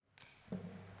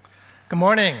Good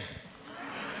morning.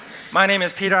 My name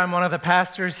is Peter. I'm one of the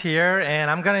pastors here, and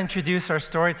I'm going to introduce our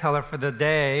storyteller for the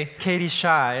day, Katie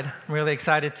Scheid. I'm really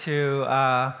excited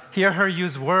to hear her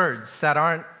use words that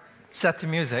aren't set to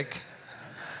music.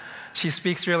 She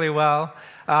speaks really well.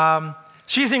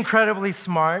 She's incredibly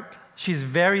smart. She's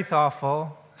very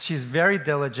thoughtful. She's very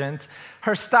diligent.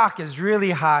 Her stock is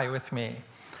really high with me.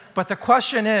 But the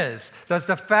question is, does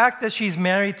the fact that she's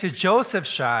married to Joseph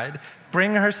Scheid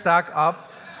bring her stock up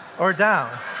or down?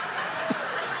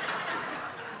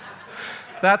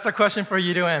 That's a question for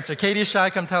you to answer. Katie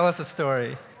Scheid, come tell us a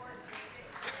story.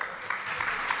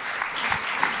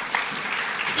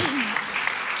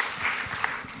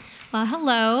 Well,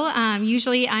 hello.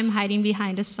 Usually I'm hiding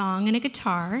behind a song and a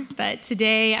guitar, but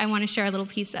today I want to share a little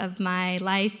piece of my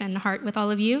life and heart with all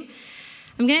of you.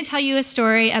 I'm going to tell you a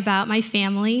story about my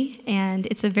family, and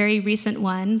it's a very recent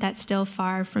one that's still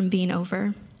far from being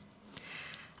over.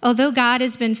 Although God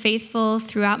has been faithful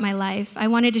throughout my life, I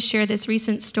wanted to share this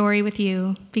recent story with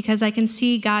you because I can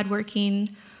see God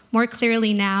working more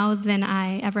clearly now than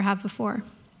I ever have before.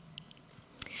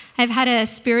 I've had a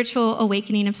spiritual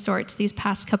awakening of sorts these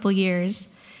past couple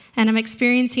years, and I'm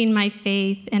experiencing my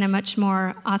faith in a much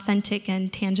more authentic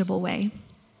and tangible way.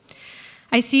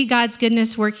 I see God's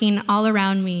goodness working all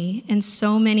around me in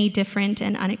so many different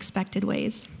and unexpected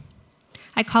ways.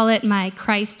 I call it my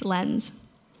Christ lens.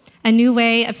 A new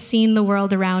way of seeing the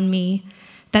world around me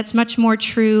that's much more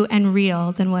true and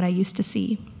real than what I used to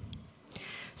see.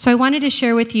 So I wanted to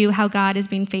share with you how God is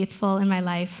being faithful in my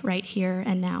life right here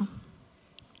and now.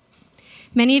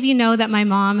 Many of you know that my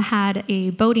mom had a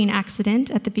boating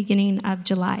accident at the beginning of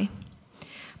July.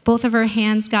 Both of her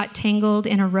hands got tangled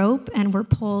in a rope and were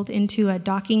pulled into a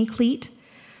docking cleat,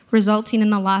 resulting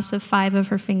in the loss of 5 of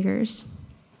her fingers.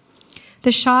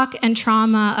 The shock and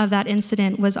trauma of that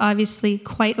incident was obviously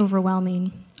quite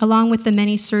overwhelming, along with the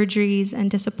many surgeries and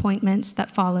disappointments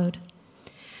that followed.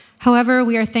 However,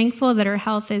 we are thankful that her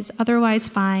health is otherwise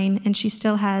fine, and she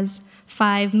still has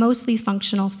 5 mostly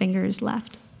functional fingers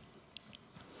left.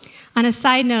 On a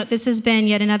side note, this has been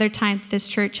yet another time this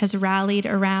church has rallied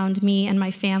around me and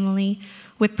my family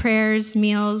with prayers,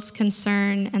 meals,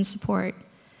 concern, and support.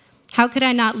 How could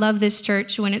I not love this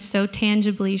church when it so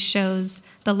tangibly shows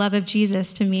the love of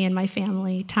Jesus to me and my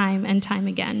family time and time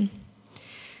again?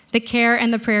 The care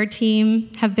and the prayer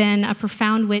team have been a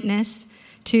profound witness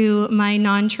to my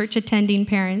non-church attending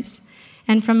parents,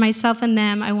 and from myself and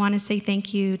them, I want to say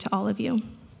thank you to all of you.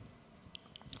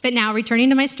 But now, returning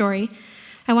to my story,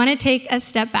 I want to take a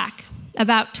step back,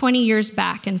 about 20 years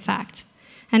back, in fact.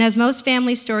 And as most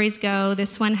family stories go,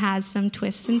 this one has some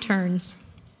twists and turns.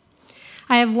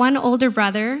 I have one older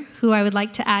brother who I would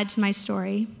like to add to my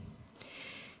story.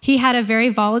 He had a very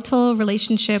volatile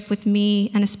relationship with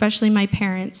me and especially my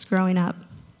parents growing up.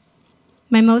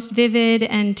 My most vivid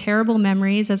and terrible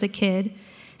memories as a kid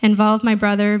involve my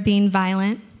brother being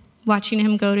violent, watching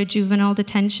him go to juvenile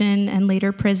detention and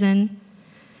later prison,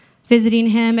 visiting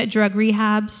him at drug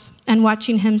rehabs, and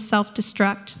watching him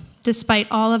self-destruct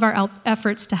despite all of our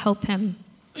efforts to help him.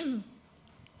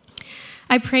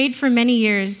 I prayed for many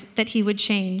years that he would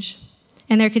change,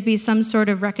 and there could be some sort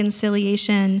of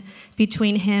reconciliation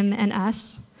between him and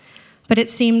us, but it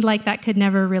seemed like that could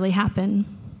never really happen.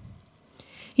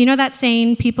 You know that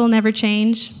saying, people never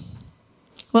change?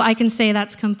 Well, I can say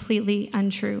that's completely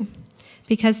untrue,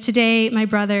 because today my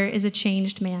brother is a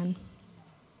changed man.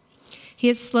 He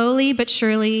has slowly but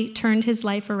surely turned his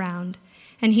life around,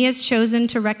 and he has chosen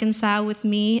to reconcile with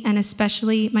me and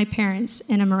especially my parents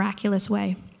in a miraculous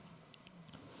way.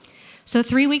 So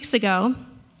 3 weeks ago,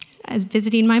 I was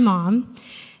visiting my mom,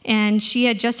 and she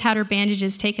had just had her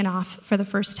bandages taken off for the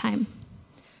first time.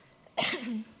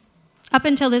 Up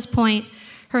until this point,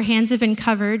 her hands have been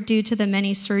covered due to the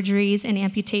many surgeries and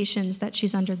amputations that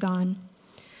she's undergone.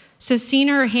 So seeing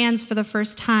her hands for the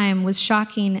first time was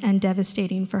shocking and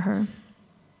devastating for her.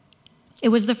 It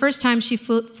was the first time she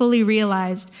fully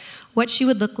realized what she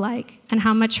would look like and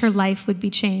how much her life would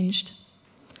be changed.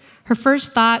 Her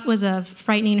first thought was of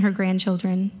frightening her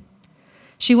grandchildren.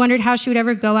 She wondered how she would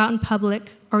ever go out in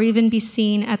public or even be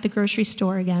seen at the grocery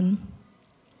store again.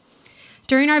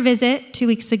 During our visit 2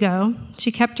 weeks ago,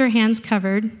 she kept her hands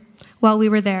covered while we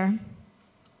were there.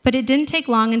 But it didn't take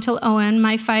long until Owen,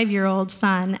 my 5-year-old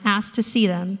son, asked to see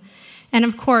them. And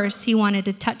of course, he wanted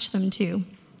to touch them too.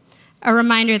 A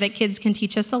reminder that kids can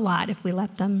teach us a lot if we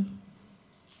let them.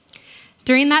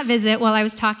 During that visit, while I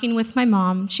was talking with my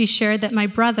mom, she shared that my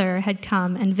brother had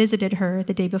come and visited her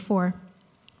the day before.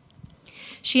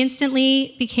 She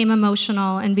instantly became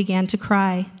emotional and began to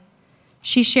cry.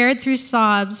 She shared through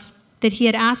sobs that he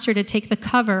had asked her to take the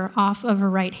cover off of her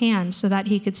right hand so that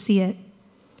he could see it.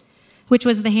 which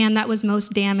was the hand that was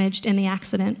most damaged in the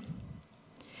accident.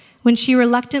 When she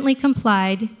reluctantly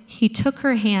complied, he took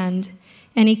her hand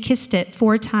and he kissed it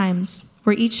 4 times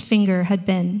where each finger had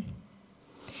been.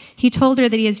 He told her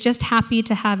that he is just happy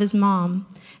to have his mom,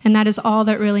 and that is all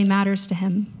that really matters to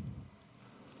him.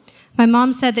 My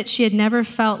mom said that she had never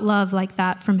felt love like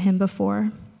that from him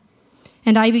before,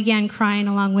 and I began crying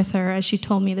along with her as she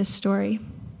told me this story.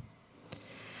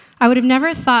 I would have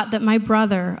never thought that my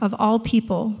brother, of all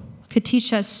people, could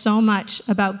teach us so much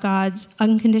about God's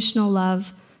unconditional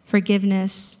love,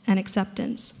 forgiveness, and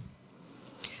acceptance.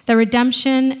 That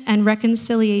redemption and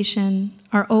reconciliation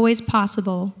are always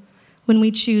possible when we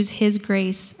choose his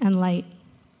grace and light.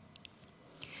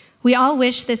 We all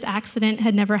wish this accident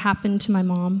had never happened to my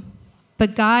mom,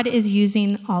 but God is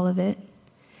using all of it.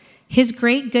 His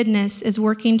great goodness is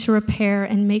working to repair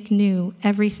and make new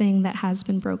everything that has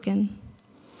been broken.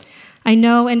 I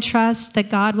know and trust that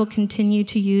God will continue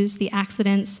to use the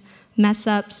accidents,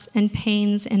 mess-ups, and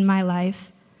pains in my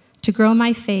life to grow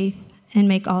my faith and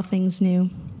make all things new.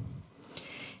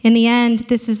 In the end,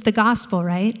 this is the gospel,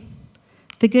 right?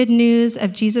 The good news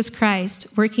of Jesus Christ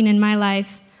working in my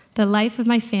life, the life of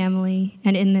my family,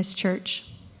 and in this church.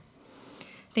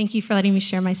 Thank you for letting me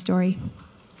share my story.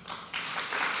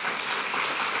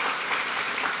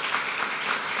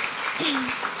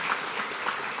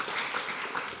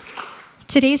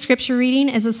 Today's scripture reading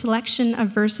is a selection of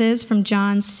verses from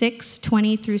John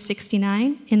 6:20 through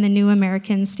 69 in the New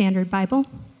American Standard Bible.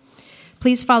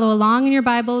 Please follow along in your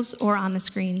Bibles or on the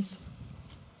screens.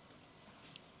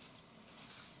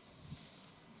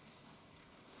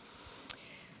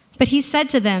 But he said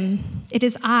to them, "It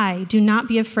is I, do not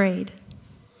be afraid."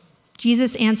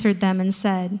 Jesus answered them and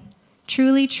said,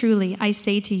 "Truly, truly, I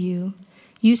say to you,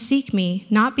 you seek me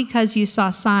not because you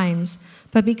saw signs,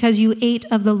 but because you ate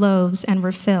of the loaves and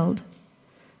were filled.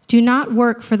 Do not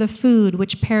work for the food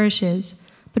which perishes,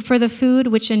 but for the food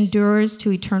which endures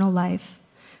to eternal life,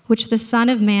 which the Son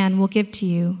of Man will give to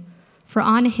you, for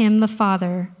on him the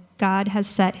Father, God has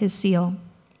set his seal."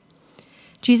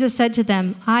 Jesus said to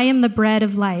them, "I am the bread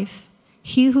of life.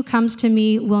 He who comes to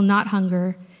me will not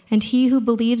hunger, and he who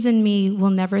believes in me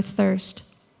will never thirst.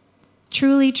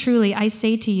 Truly, truly, I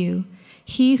say to you,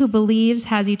 he who believes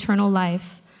has eternal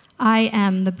life. I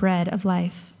am the bread of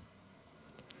life."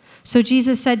 So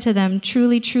Jesus said to them,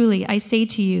 "Truly, truly, I say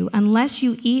to you, unless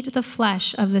you eat the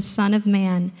flesh of the Son of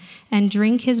Man and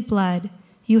drink his blood,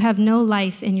 you have no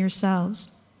life in yourselves.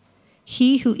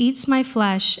 He who eats my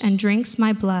flesh and drinks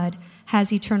my blood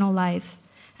has eternal life,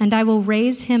 and I will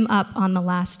raise him up on the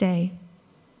last day.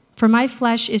 For my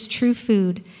flesh is true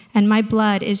food, and my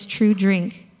blood is true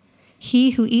drink.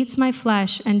 He who eats my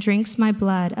flesh and drinks my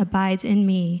blood abides in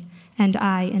me, and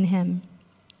I in him."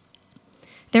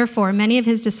 Therefore, many of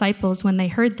his disciples, when they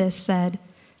heard this, said,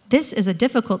 "This is a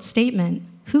difficult statement.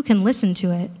 Who can listen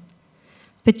to it?"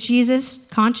 But Jesus,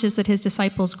 conscious that his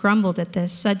disciples grumbled at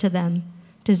this, said to them,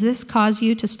 "Does this cause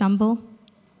you to stumble?"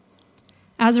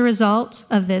 As a result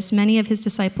of this, many of his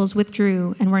disciples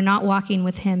withdrew and were not walking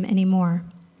with him anymore.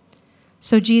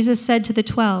 So Jesus said to the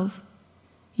 12,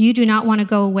 "You do not want to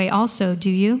go away also,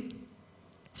 do you?"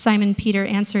 Simon Peter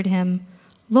answered him,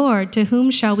 "Lord, to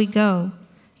whom shall we go?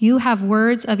 You have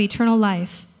words of eternal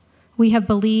life. We have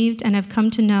believed and have come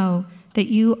to know that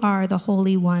you are the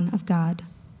Holy One of God."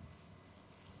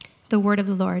 The word of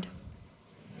the Lord.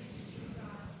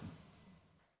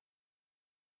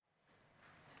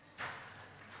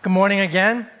 Good morning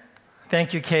again.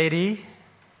 Thank you, Katie.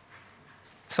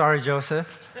 Sorry,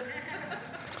 Joseph.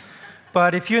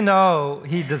 But if you know,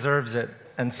 he deserves it,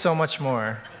 and so much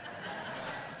more.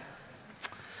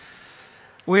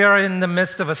 We are in the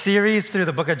midst of a series through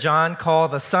the book of John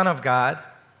called The Son of God,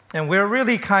 and we're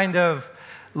really kind of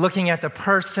looking at the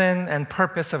person and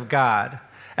purpose of God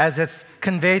as it's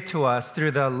conveyed to us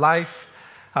through the life,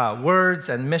 words,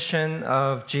 and mission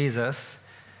of Jesus.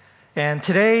 And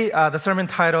today, the sermon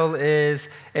title is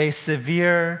A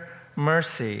Severe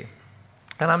Mercy.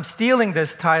 And I'm stealing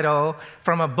this title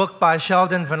from a book by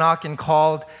Sheldon Vanauken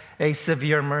called A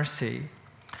Severe Mercy.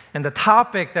 And the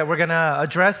topic that we're going to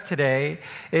address today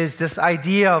is this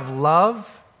idea of love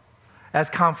as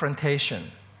confrontation.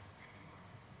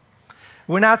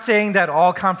 We're not saying that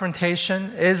all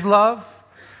confrontation is love,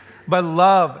 but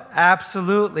love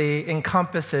absolutely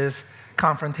encompasses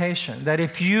confrontation. That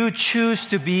if you choose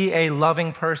to be a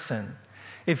loving person,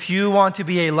 if you want to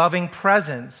be a loving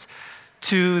presence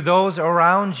to those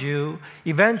around you,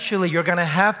 eventually you're going to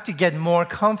have to get more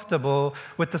comfortable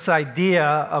with this idea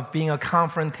of being a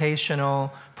confrontational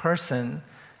person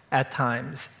at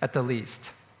times, at the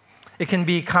least. It can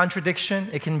be contradiction,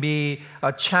 it can be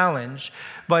a challenge,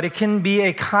 but it can be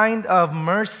a kind of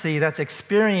mercy that's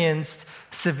experienced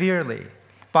severely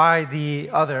by the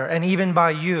other and even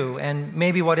by you, and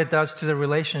maybe what it does to the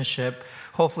relationship,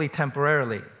 hopefully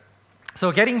temporarily.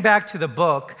 So getting back to the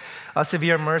book, A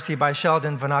Severe Mercy by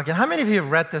Sheldon Vanauken. How many of you have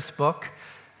read this book?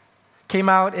 Came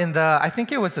out in I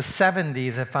think it was the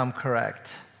 70s, if I'm correct.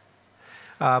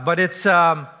 But it's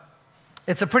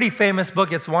a pretty famous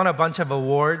book. It's won a bunch of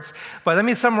awards. But let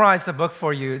me summarize the book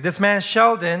for you. This man,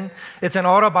 Sheldon, it's an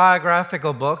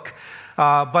autobiographical book.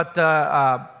 But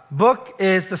the book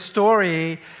is the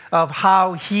story of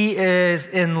how he is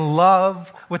in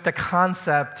love with the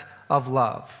concept of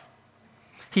love.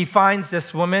 He finds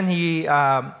this woman, he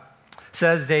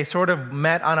says they sort of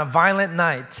met on a violent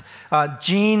night,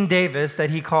 Jean Davis, that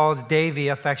he calls Davy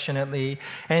affectionately,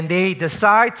 and they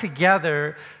decide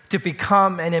together to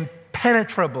become an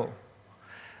impenetrable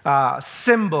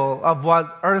symbol of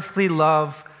what earthly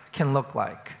love can look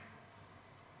like.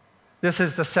 This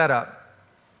is the setup.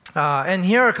 And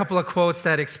here are a couple of quotes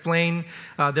that explain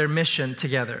their mission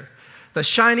together. The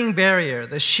shining barrier,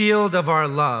 the shield of our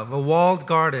love, a walled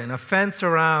garden, a fence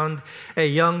around a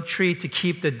young tree to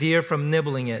keep the deer from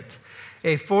nibbling it,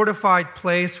 a fortified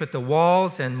place with the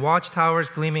walls and watchtowers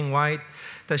gleaming white,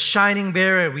 the shining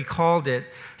barrier we called it,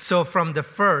 so from the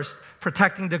first,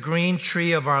 protecting the green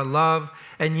tree of our love,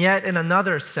 and yet in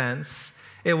another sense,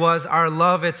 it was our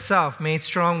love itself made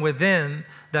strong within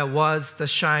that was the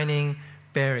shining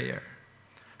barrier.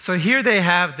 So here they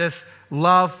have this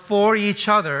love for each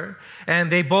other, and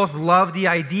they both love the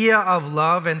idea of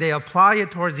love, and they apply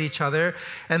it towards each other,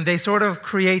 and they sort of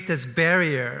create this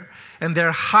barrier, and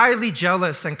they're highly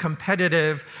jealous and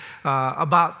competitive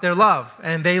about their love,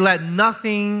 and they let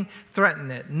nothing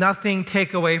threaten it, nothing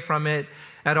take away from it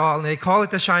at all, and they call it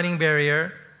the shining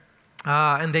barrier.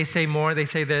 And they say more, they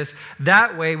say this: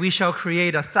 that way we shall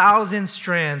create 1,000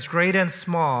 strands, great and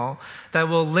small, that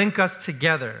will link us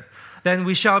together. Then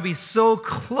we shall be so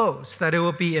close that it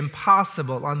will be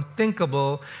impossible,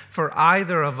 unthinkable for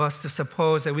either of us to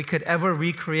suppose that we could ever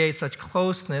recreate such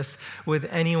closeness with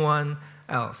anyone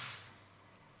else.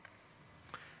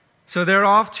 So they're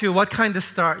off to what kind of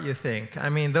start, you think? I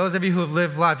mean, those of you who have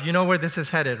lived life, you know where this is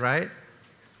headed, right?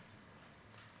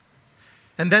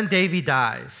 And then Davy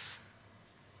dies.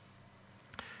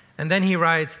 And then he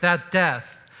writes, that death,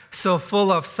 so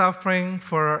full of suffering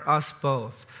for us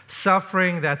both,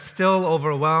 suffering that still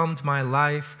overwhelmed my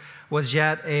life, was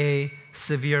yet a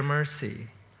severe mercy.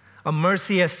 A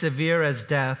mercy as severe as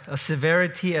death, a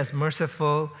severity as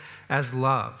merciful as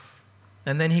love.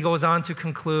 And then he goes on to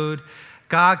conclude,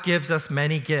 God gives us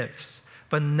many gifts,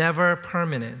 but never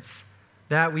permanence,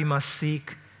 that we must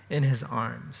seek in his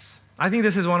arms. I think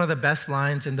this is one of the best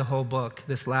lines in the whole book,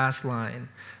 this last line,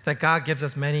 that God gives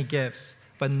us many gifts,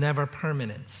 but never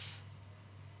permanence.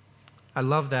 I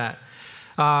love that.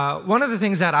 One of the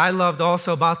things that I loved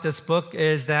also about this book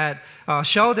is that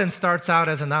Sheldon starts out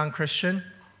as a non-Christian,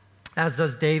 as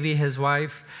does Davy, his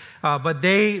wife, but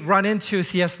they run into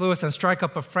C.S. Lewis and strike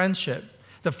up a friendship,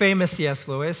 the famous C.S.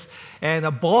 Lewis, and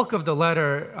a bulk of the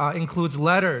letter includes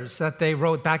letters that they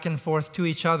wrote back and forth to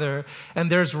each other, and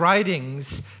there's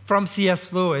writings from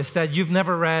C.S. Lewis that you've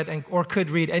never read or could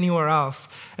read anywhere else,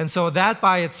 and so that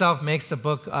by itself makes the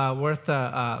book worth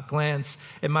a glance,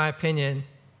 in my opinion.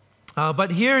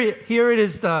 But here it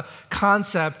is the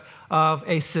concept of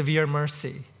a severe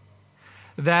mercy,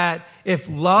 that if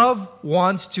love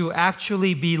wants to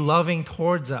actually be loving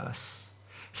towards us,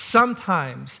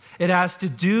 sometimes it has to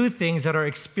do things that are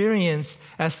experienced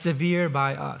as severe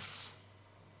by us.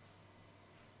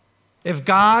 If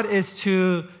God is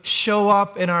to show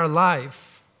up in our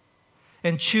life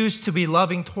and choose to be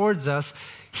loving towards us,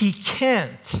 he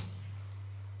can't,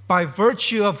 by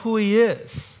virtue of who he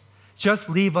is, just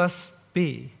leave us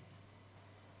be.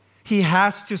 He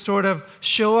has to sort of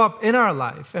show up in our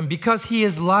life, and because he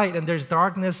is light and there's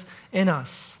darkness in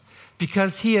us,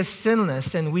 because he is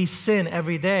sinless and we sin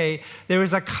every day, there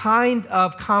is a kind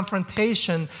of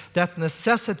confrontation that's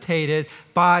necessitated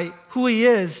by who he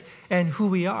is and who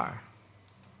we are.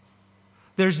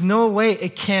 There's no way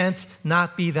it can't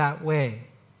not be that way.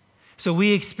 So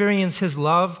we experience his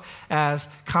love as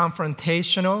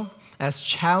confrontational, as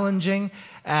challenging,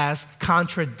 as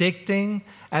contradicting,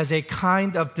 as a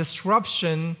kind of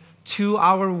disruption to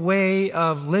our way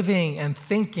of living and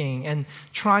thinking and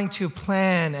trying to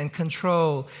plan and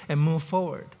control and move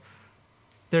forward.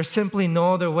 There's simply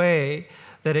no other way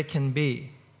that it can be.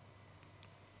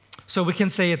 So we can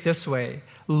say it this way: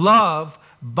 love,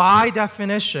 by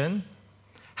definition,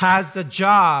 has the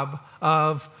job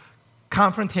of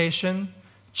confrontation,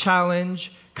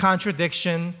 challenge,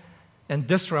 contradiction, and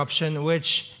disruption,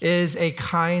 which is a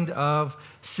kind of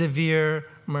severe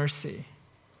mercy.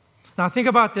 Now think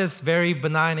about this very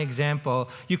benign example.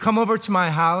 You come over to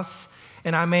my house,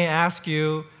 and I may ask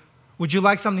you, would you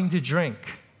like something to drink?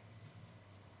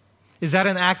 Is that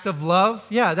an act of love?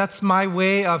 Yeah, that's my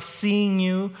way of seeing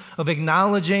you, of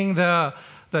acknowledging the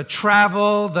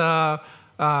travel, the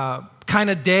kind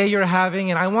of day you're having,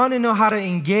 and I want to know how to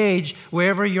engage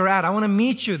wherever you're at. I want to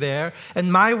meet you there,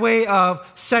 and my way of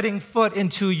setting foot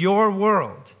into your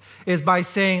world is by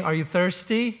saying, are you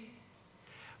thirsty?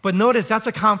 But notice, that's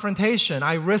a confrontation.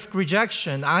 I risk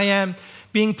rejection. I am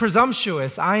being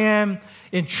presumptuous. I am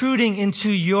intruding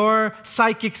into your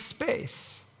psychic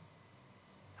space.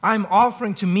 I'm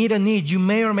offering to meet a need you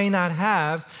may or may not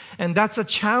have, and that's a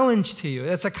challenge to you.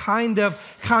 It's a kind of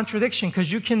contradiction,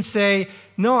 because you can say,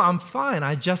 no, I'm fine.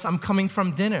 I'm coming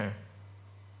from dinner,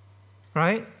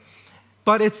 right?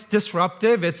 But it's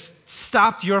disruptive. It's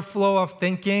stopped your flow of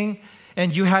thinking,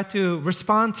 and you had to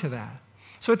respond to that.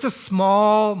 So it's a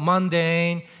small,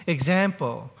 mundane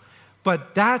example,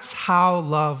 but that's how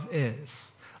love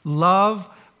is. Love,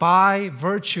 by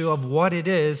virtue of what it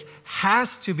is,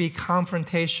 has to be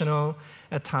confrontational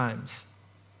at times.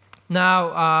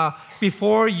 Now,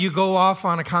 before you go off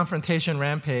on a confrontation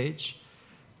rampage,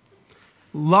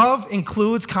 love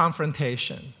includes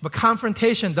confrontation, but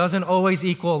confrontation doesn't always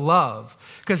equal love,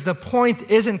 because the point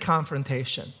isn't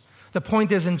confrontation. The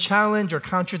point isn't challenge or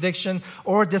contradiction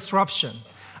or disruption.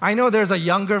 I know there's a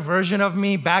younger version of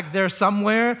me back there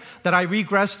somewhere that I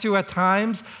regress to at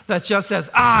times that just says,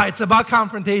 it's about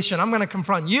confrontation. I'm going to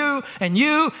confront you and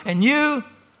you and you.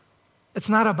 It's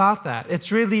not about that.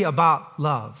 It's really about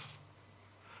love.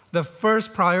 The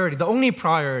first priority, the only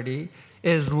priority,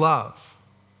 is love.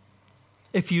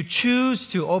 If you choose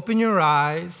to open your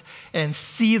eyes and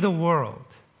see the world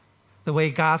the way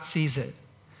God sees it,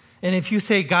 and if you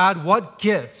say, God, what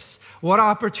gifts, what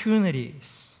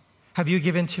opportunities have you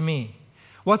given to me?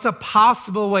 What's a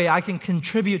possible way I can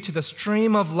contribute to the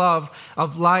stream of love,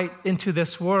 of light into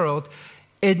this world?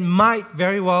 It might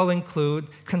very well include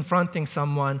confronting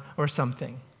someone or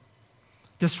something,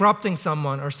 disrupting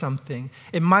someone or something.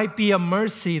 It might be a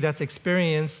mercy that's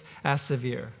experienced as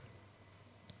severe.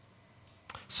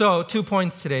 So, 2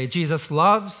 points today. Jesus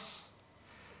loves,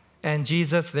 and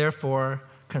Jesus therefore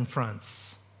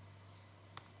confronts.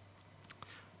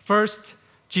 First,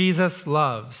 Jesus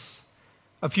loves.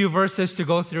 A few verses to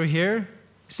go through here.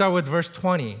 Start with verse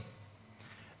 20.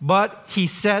 But he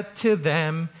said to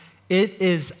them, it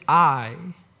is I.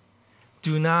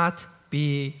 Do not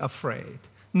be afraid.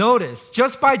 Notice,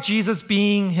 just by Jesus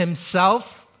being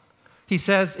himself, he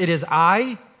says, it is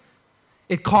I.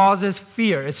 It causes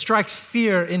fear. It strikes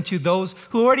fear into those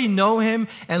who already know him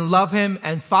and love him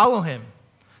and follow him.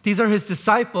 These are his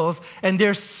disciples, and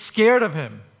they're scared of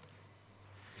him,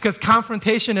 because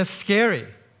confrontation is scary.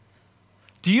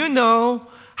 Do you know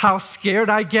how scared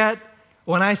I get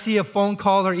when I see a phone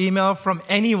call or email from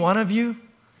any one of you?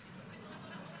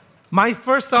 My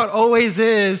first thought always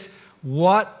is,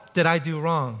 what did I do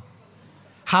wrong?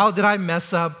 How did I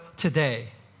mess up today?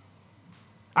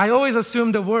 I always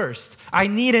assume the worst. I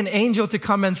need an angel to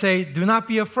come and say, do not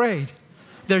be afraid.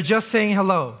 They're just saying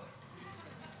hello.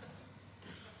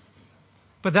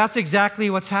 But that's exactly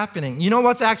what's happening. You know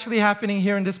what's actually happening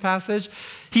here in this passage?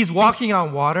 He's walking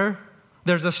on water.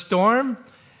 There's a storm,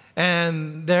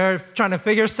 and they're trying to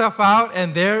figure stuff out,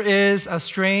 and there is a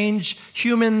strange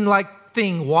human-like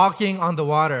thing walking on the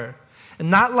water.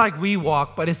 And not like we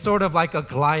walk, but it's sort of like a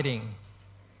gliding.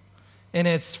 And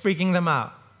it's freaking them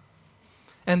out.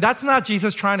 And that's not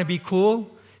Jesus trying to be cool.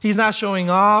 He's not showing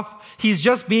off. He's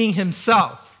just being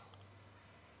himself.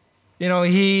 You know,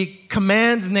 he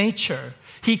commands nature.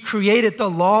 He created the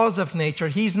laws of nature.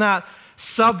 He's not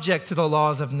subject to the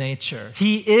laws of nature.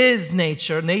 He is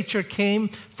nature. Nature came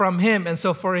from him. And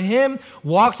so for him,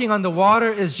 walking on the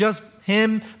water is just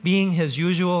him being his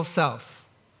usual self.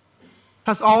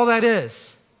 That's all that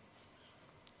is.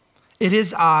 It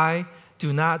is I.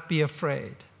 Do not be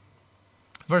afraid.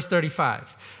 Verse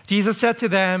 35. Jesus said to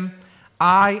them,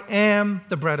 I am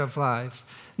the bread of life.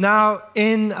 Now,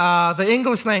 in the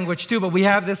English language too, but we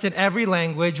have this in every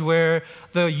language where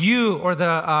the you or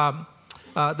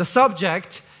the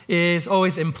subject is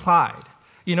always implied.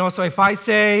 You know, so if I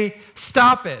say,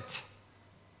 stop it,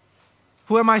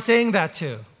 who am I saying that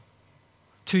to?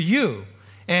 To you.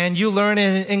 And you learn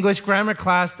in English grammar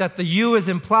class that the you is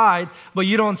implied, but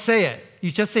you don't say it. You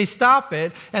just say, stop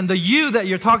it, and the you that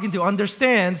you're talking to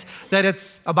understands that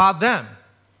it's about them,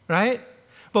 right?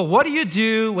 But what do you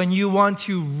do when you want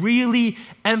to really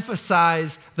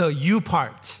emphasize the you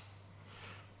part?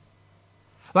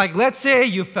 Like, let's say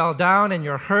you fell down and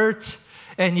you're hurt,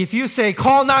 And if you say,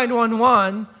 call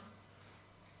 911,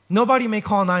 nobody may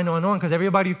call 911 because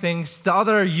everybody thinks the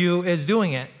other you is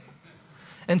doing it.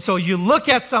 And so you look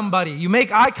at somebody, you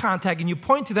make eye contact, and you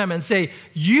point to them and say,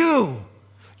 you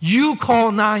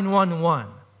call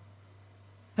 911.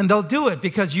 And they'll do it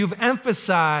because you've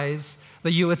emphasized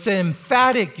the you. It's an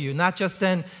emphatic you, not just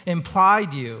an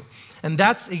implied you. And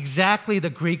that's exactly the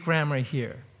Greek grammar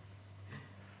here.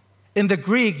 In the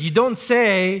Greek, you don't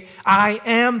say, I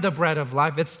am the bread of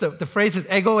life. It's the phrase is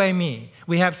ego eimi.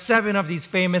 We have 7 of these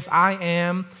famous I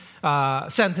am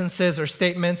sentences or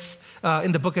statements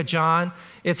in the book of John.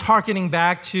 It's hearkening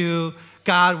back to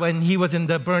God when he was in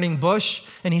the burning bush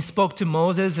and he spoke to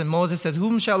Moses, and Moses said,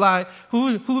 who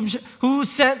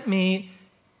sent me?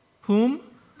 Whom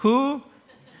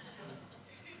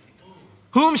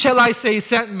shall I say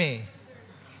sent me?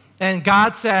 And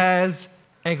God says,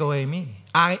 ego eimi.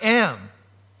 I am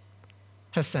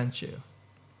has sent you.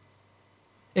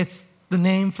 It's the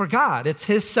name for God. It's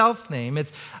his self-name.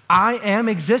 It's I am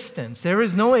existence. There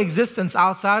is no existence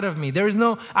outside of me.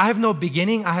 I have no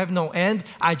beginning. I have no end.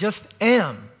 I just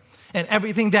am. And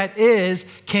everything that is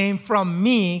came from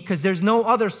me because there's no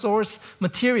other source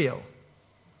material.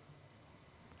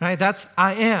 Right? That's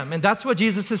I am. And that's what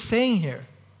Jesus is saying here.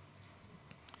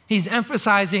 He's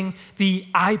emphasizing the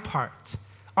I part.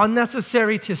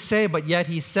 Unnecessary to say, but yet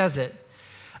he says it.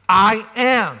 I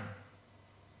am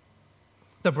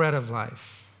the bread of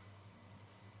life.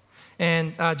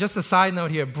 And just a side note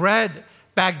here, bread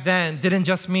back then didn't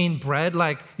just mean bread,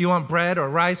 like you want bread or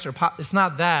rice or pop. It's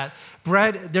not that.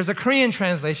 Bread, there's a Korean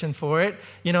translation for it.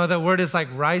 You know, the word is like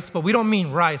rice, but we don't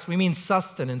mean rice. We mean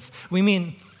sustenance. We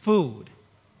mean food.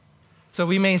 So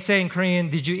we may say in Korean,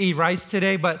 did you eat rice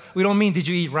today? But we don't mean, did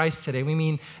you eat rice today? We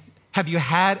mean, have you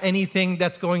had anything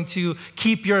that's going to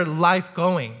keep your life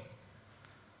going?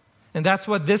 And that's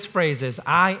what this phrase is.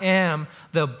 I am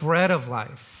the bread of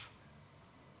life.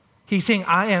 He's saying,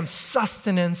 I am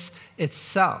sustenance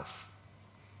itself.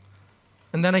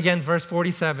 And then again, verse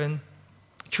 47,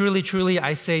 truly, truly,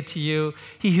 I say to you,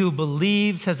 he who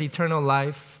believes has eternal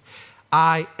life.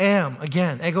 I am,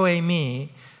 again, ego eimi,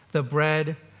 the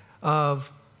bread of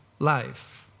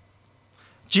life.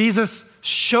 Jesus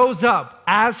shows up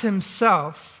as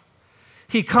himself.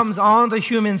 He comes on the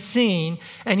human scene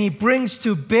and he brings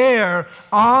to bear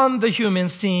on the human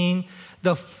scene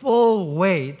the full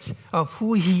weight of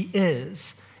who he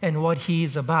is and what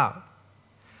he's about.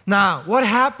 Now, what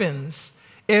happens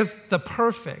if the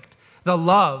perfect, the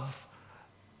love,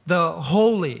 the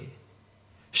holy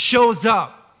shows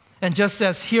up and just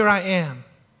says, here I am?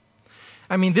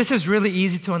 I mean, this is really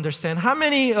easy to understand. How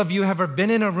many of you have ever been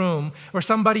in a room where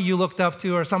somebody you looked up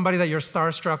to or somebody that you're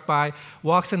starstruck by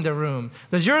walks in the room?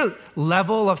 Does your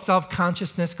level of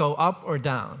self-consciousness go up or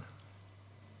down?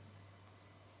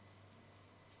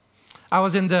 I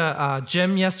was in the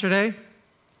gym yesterday,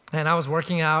 and I was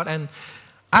working out, and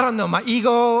I don't know, my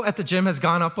ego at the gym has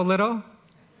gone up a little.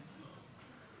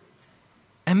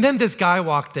 And then this guy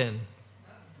walked in.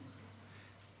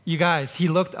 You guys, he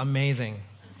looked amazing.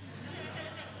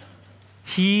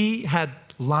 He had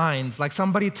lines, like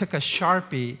somebody took a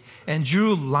Sharpie and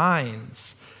drew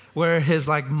lines where his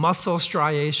like muscle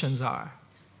striations are.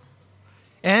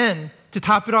 And to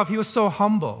top it off, he was so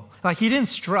humble. Like he didn't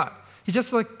strut. He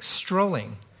just like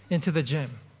strolling into the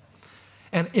gym.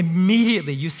 And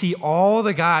immediately you see all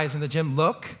the guys in the gym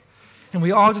look, and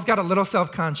we all just got a little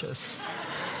self-conscious.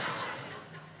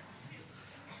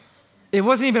 It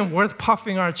wasn't even worth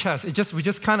puffing our chest. We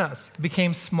just kind of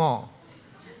became small.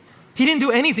 He didn't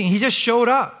do anything. He just showed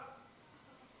up.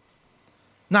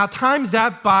 Now, times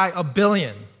that by 1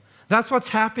 billion. That's what's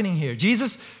happening here.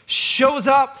 Jesus shows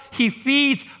up. He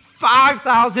feeds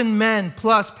 5,000 men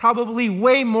plus, probably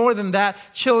way more than that,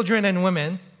 children and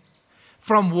women,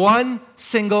 from one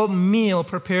single meal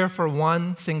prepared for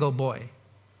one single boy.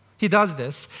 He does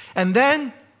this. And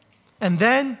then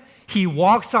he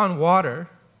walks on water.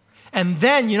 And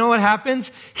then, you know what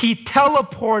happens? He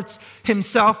teleports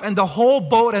himself and the whole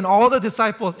boat and all the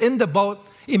disciples in the boat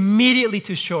immediately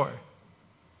to shore.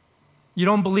 You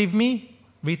don't believe me?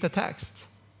 Read the text.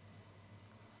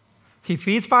 He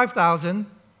feeds 5,000.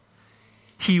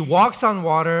 He walks on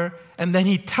water, and then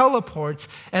he teleports.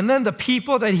 And then the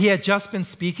people that he had just been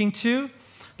speaking to,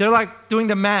 they're like doing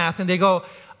the math, and they go,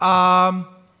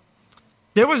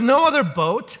 there was no other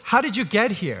boat. How did you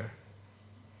get here?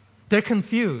 They're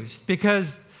confused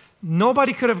because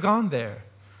nobody could have gone there.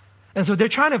 And so they're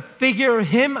trying to figure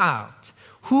him out.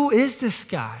 Who is this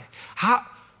guy?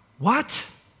 What?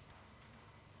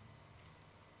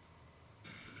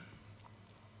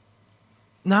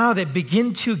 Now they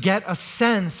begin to get a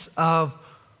sense of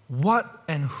what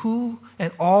and who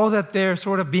and all that they're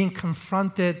sort of being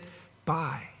confronted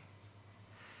by.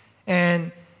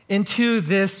 And into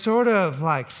this sort of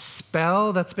like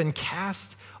spell that's been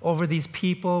cast over these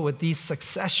people with these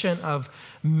succession of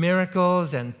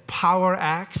miracles and power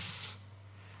acts,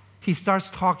 he starts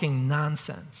talking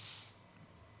nonsense.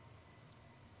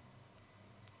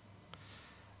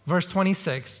 Verse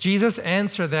 26, Jesus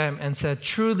answered them and said,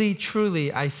 "Truly,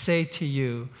 truly, I say to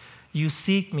you, you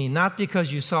seek me, not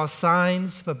because you saw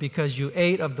signs, but because you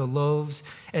ate of the loaves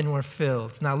and were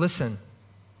filled." Now listen,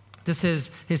 this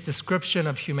is his description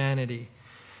of humanity.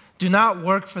 "Do not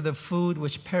work for the food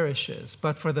which perishes,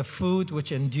 but for the food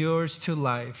which endures to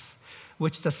life,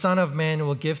 which the Son of Man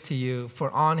will give to you,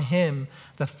 for on him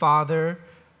the Father,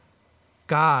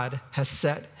 God, has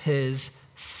set his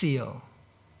seal."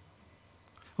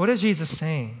 What is Jesus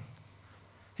saying?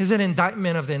 He's an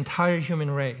indictment of the entire human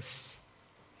race.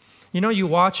 You know, you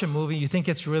watch a movie, you think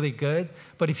it's really good,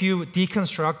 but if you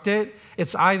deconstruct it,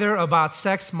 it's either about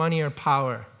sex, money, or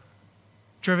power,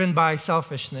 driven by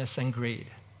selfishness and greed.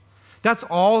 That's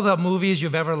all the movies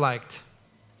you've ever liked.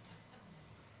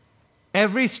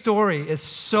 Every story is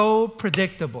so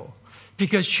predictable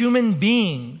because human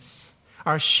beings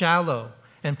are shallow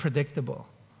and predictable.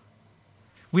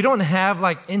 We don't have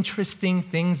like interesting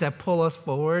things that pull us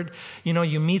forward. You know,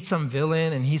 you meet some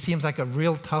villain and he seems like a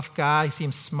real tough guy, he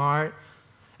seems smart.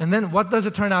 And then what does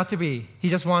it turn out to be? He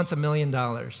just wants $1 million.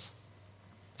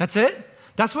 That's it?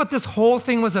 That's what this whole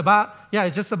thing was about? Yeah,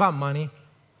 it's just about money.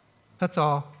 That's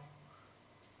all.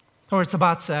 Or it's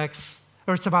about sex,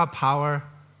 or it's about power.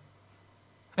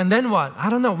 And then what? I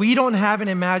don't know. We don't have an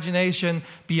imagination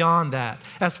beyond that.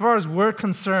 As far as we're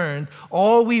concerned,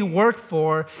 all we work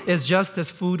for is just this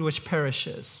food which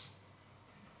perishes.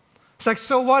 It's like,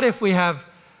 so what if we have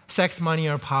sex, money,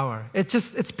 or power?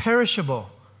 It's perishable.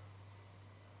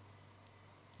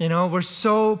 You know, we're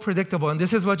so predictable. And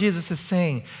this is what Jesus is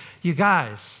saying. You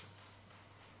guys,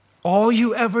 all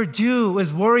you ever do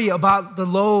is worry about the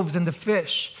loaves and the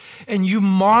fish. And you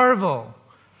marvel,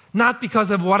 not because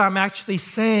of what I'm actually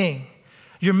saying.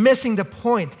 You're missing the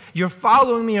point. You're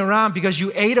following me around because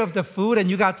you ate of the food and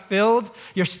you got filled.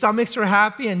 Your stomachs are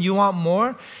happy and you want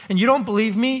more. And you don't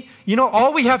believe me? You know,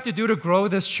 all we have to do to grow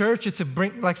this church is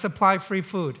to supply free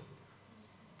food.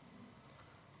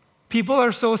 People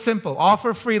are so simple.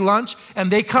 Offer free lunch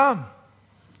and they come.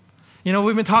 You know,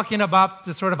 we've been talking about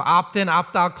the sort of opt-in,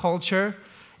 opt-out culture.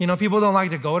 You know, people don't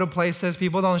like to go to places.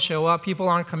 People don't show up. People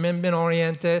aren't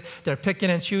commitment-oriented. They're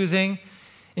picking and choosing.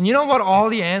 And you know what all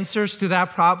the answers to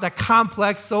that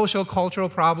complex social cultural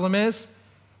problem is?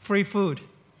 Free food.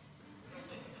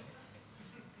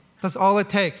 That's all it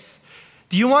takes.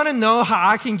 Do you want to know how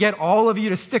I can get all of you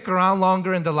to stick around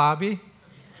longer in the lobby?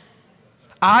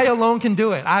 I alone can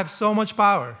do it. I have so much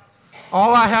power.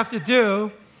 All I have to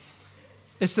do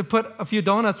is to put a few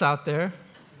donuts out there.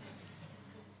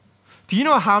 Do you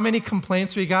know how many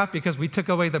complaints we got because we took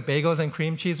away the bagels and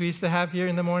cream cheese we used to have here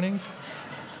in the mornings?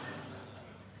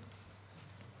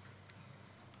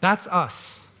 That's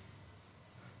us.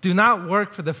 Do not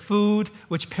work for the food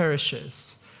which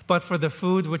perishes, but for the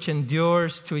food which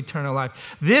endures to eternal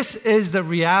life. This is the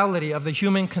reality of the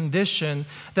human condition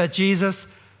that Jesus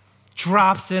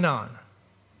drops in on.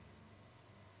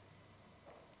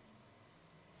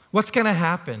 What's going to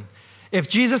happen? If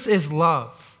Jesus is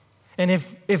love, and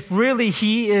if really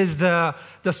he is the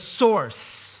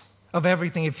source of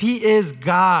everything, if he is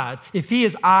God, if he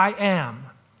is I am,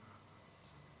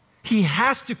 he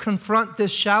has to confront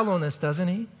this shallowness, doesn't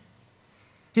he?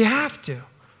 You have to.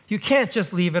 You can't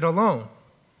just leave it alone.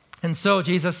 And so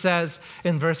Jesus says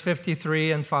in verse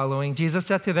 53 and following, Jesus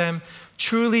said to them,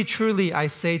 "Truly, truly, I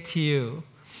say to you,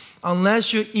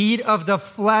 unless you eat of the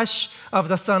flesh of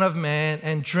the Son of Man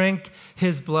and drink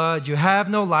his blood, you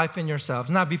have no life in yourselves."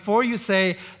 Now, before you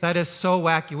say that is so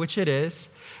wacky, which it is,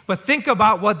 but think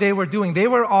about what they were doing. They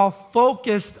were all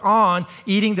focused on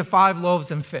eating the 5 loaves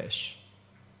and fish.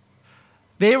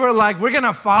 They were like, we're going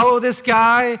to follow this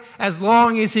guy as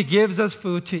long as he gives us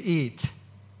food to eat.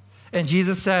 And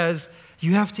Jesus says,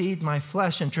 you have to eat my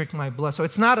flesh and drink my blood. So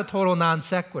it's not a total non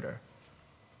sequitur.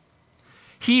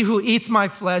 He who eats my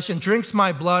flesh and drinks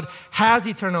my blood has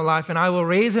eternal life, and I will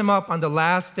raise him up on the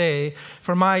last day.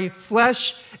 For my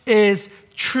flesh is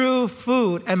true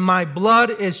food, and my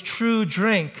blood is true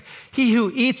drink. He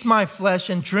who eats my flesh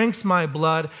and drinks my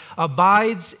blood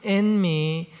abides in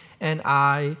me, and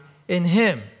I in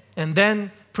him. And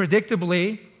then,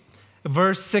 predictably,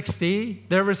 verse 60,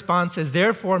 their response is,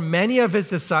 therefore, many of his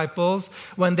disciples,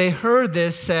 when they heard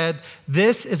this, said,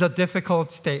 this is a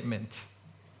difficult statement.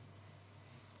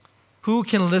 Who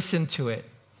can listen to it?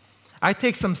 I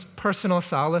take some personal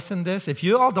solace in this. If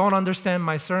you all don't understand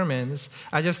my sermons,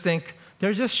 I just think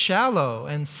they're just shallow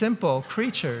and simple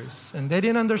creatures, and they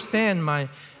didn't understand my...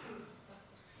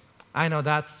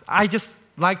 I just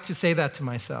like to say that to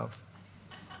myself.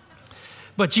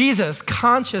 But Jesus,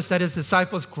 conscious that his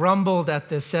disciples grumbled at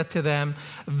this, said to them,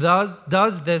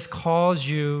 does this cause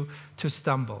you to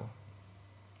stumble?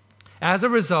 As a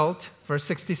result, verse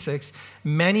 66,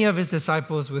 many of his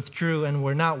disciples withdrew and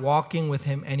were not walking with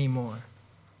him anymore.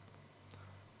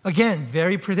 Again,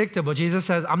 very predictable. Jesus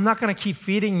says, I'm not going to keep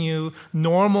feeding you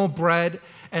normal bread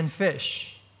and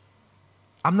fish.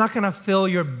 I'm not going to fill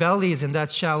your bellies in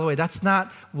that shallow way. That's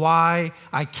not why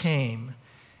I came.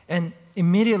 And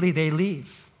immediately they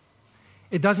leave.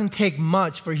 It doesn't take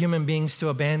much for human beings to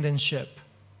abandon ship.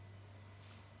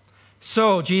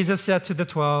 So Jesus said to the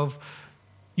 12,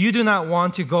 you do not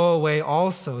want to go away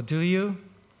also, do you?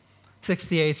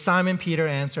 68, Simon Peter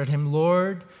answered him,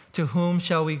 Lord, to whom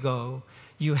shall we go?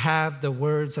 You have the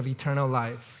words of eternal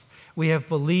life. We have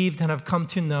believed and have come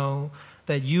to know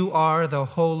that you are the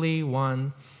Holy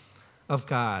One of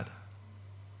God.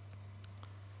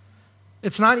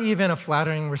 It's not even a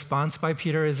flattering response by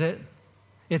Peter, is it?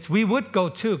 It's, we would go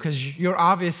too, because you're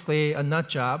obviously a nut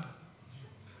job.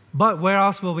 But where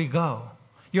else will we go?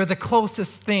 You're the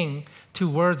closest thing to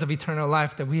words of eternal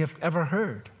life that we have ever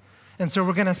heard. And so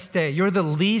we're going to stay. You're the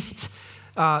least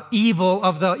evil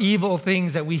of the evil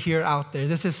things that we hear out there.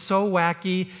 This is so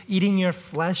wacky, eating your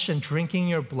flesh and drinking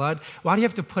your blood. Why do you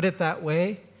have to put it that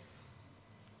way?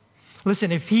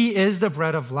 Listen, if he is the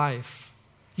bread of life,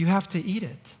 you have to eat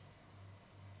it.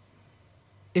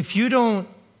 If you don't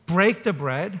break the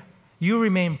bread, you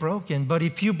remain broken. But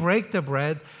if you break the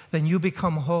bread, then you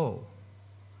become whole.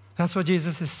 That's what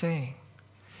Jesus is saying.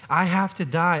 I have to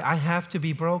die. I have to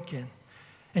be broken.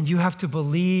 And you have to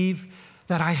believe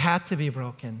that I had to be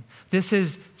broken. This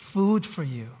is food for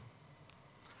you.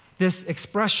 This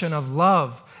expression of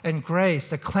love and grace,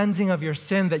 the cleansing of your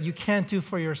sin that you can't do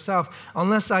for yourself.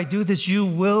 Unless I do this, you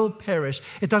will perish.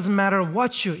 It doesn't matter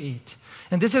what you eat.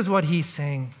 And this is what he's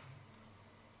saying.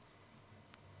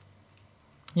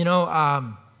 You know,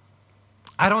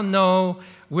 I don't know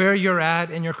where you're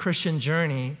at in your Christian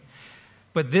journey,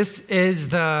 but this is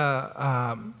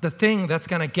the thing that's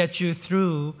going to get you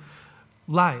through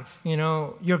life. You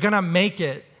know, you're going to make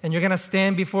it, and you're going to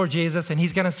stand before Jesus, and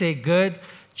he's going to say, good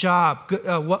job,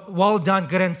 well done,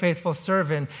 good and faithful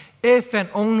servant, if and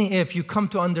only if you come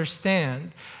to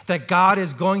understand that God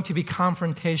is going to be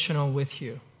confrontational with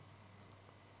you.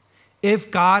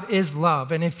 If God is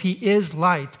love, and if he is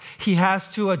light, he has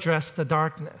to address the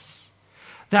darkness.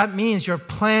 That means your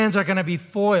plans are going to be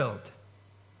foiled.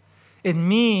 It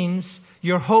means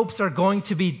your hopes are going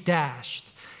to be dashed.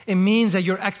 It means that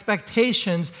your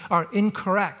expectations are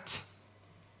incorrect.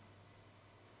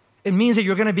 It means that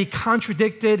you're going to be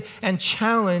contradicted and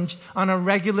challenged on a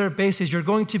regular basis. You're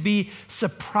going to be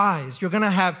surprised. You're going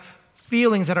to have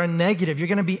feelings that are negative. You're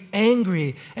going to be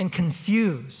angry and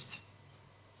confused.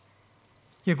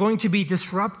 You're going to be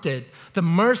disrupted. The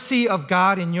mercy of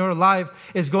God in your life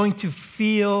is going to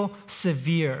feel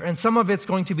severe. And some of it's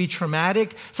going to be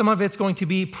traumatic. Some of it's going to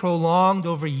be prolonged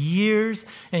over years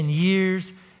and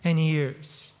years and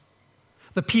years.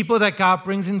 The people that God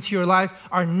brings into your life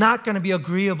are not going to be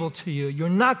agreeable to you. You're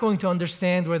not going to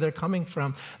understand where they're coming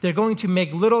from. They're going to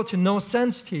make little to no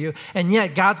sense to you. And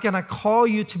yet God's going to call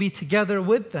you to be together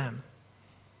with them.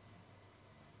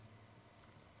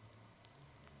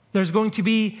 There's going to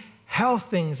be health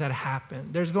things that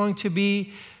happen. There's going to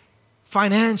be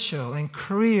financial and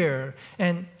career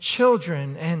and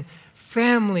children and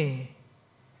family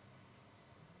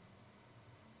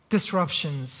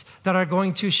disruptions that are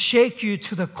going to shake you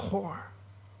to the core.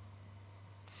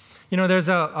 You know, there's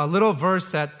a little verse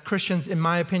that Christians, in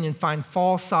my opinion, find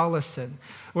false solace in,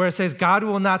 where it says, God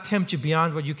will not tempt you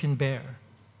beyond what you can bear.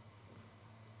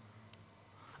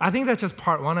 I think that's just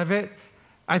part one of it.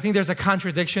 I think there's a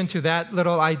contradiction to that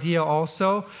little idea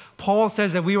also. Paul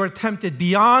says that we were tempted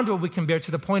beyond what we can bear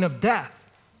to the point of death.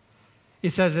 He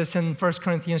says this in 2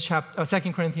 Corinthians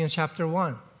chapter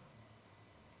 1.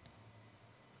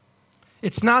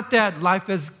 It's not that life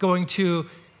is going to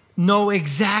know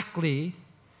exactly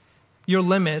your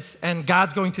limits and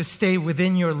God's going to stay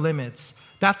within your limits.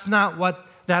 That's not what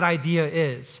that idea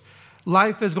is.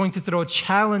 Life is going to throw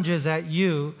challenges at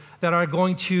you that are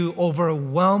going to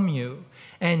overwhelm you.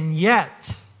 And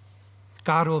yet,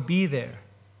 God will be there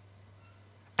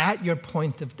at your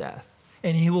point of death,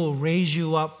 and he will raise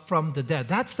you up from the dead.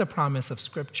 That's the promise of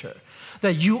Scripture,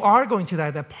 that you are going to die,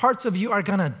 that parts of you are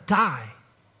going to die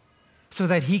so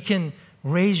that he can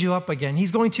raise you up again.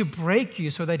 He's going to break you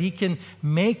so that he can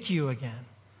make you again.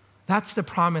 That's the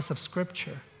promise of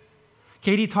Scripture.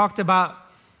 Katie talked about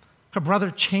her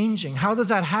brother changing. How does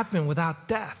that happen without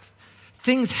death?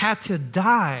 Things had to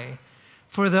die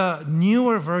for the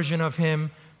newer version of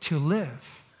him to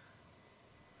live.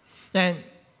 And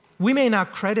we may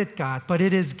not credit God, but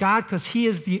it is God because he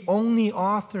is the only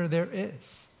author there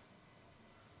is.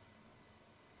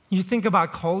 You think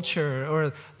about culture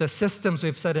or the systems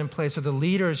we've set in place or the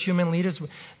leaders, human leaders,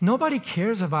 nobody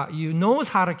cares about you, knows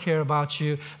how to care about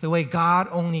you the way God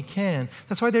only can.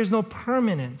 That's why there's no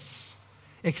permanence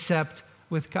except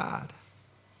with God.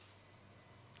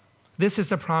 This is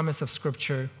the promise of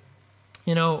Scripture.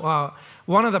 You know,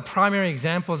 one of the primary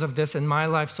examples of this in my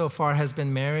life so far has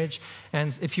been marriage.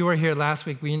 And if you were here last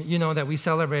week, you know that we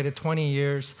celebrated 20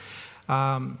 years.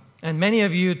 And many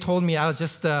of you told me I was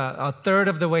just a third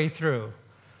of the way through.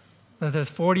 That there's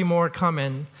 40 more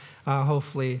coming,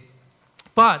 hopefully.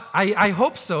 But I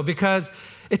hope so, because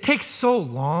it takes so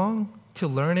long to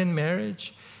learn in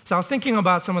marriage. So I was thinking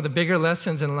about some of the bigger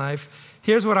lessons in life.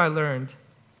 Here's what I learned.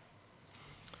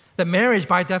 That marriage,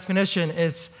 by definition,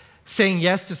 is saying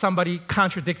yes to somebody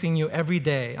contradicting you every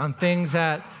day on things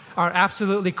that are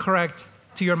absolutely correct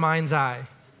to your mind's eye.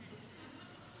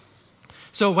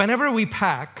 So whenever we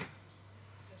pack,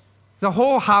 the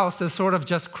whole house is sort of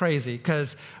just crazy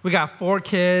because we got 4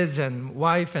 kids and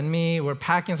wife and me. We're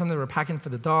packing something. We're packing for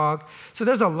the dog. So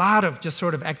there's a lot of just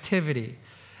sort of activity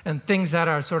and things that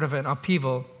are sort of an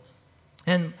upheaval.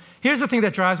 And here's the thing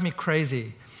that drives me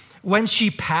crazy. When she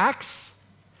packs,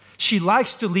 she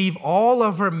likes to leave all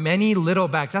of her many little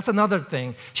bags. That's another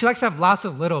thing. She likes to have lots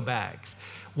of little bags.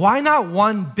 Why not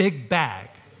one big bag?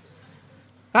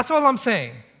 That's all I'm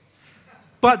saying.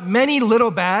 But many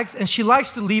little bags, and she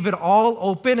likes to leave it all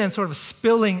open and sort of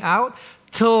spilling out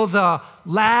till the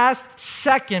last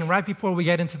second right before we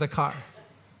get into the car.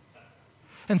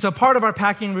 And so part of our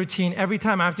packing routine, every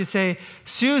time I have to say,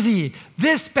 Susie,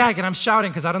 this bag, and I'm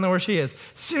shouting because I don't know where she is.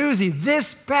 Susie,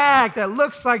 this bag that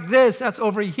looks like this, that's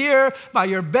over here by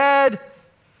your bed,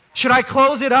 should I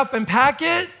close it up and pack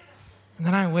it? And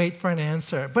then I wait for an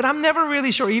answer. But I'm never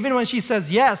really sure. Even when she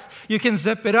says, yes, you can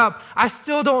zip it up, I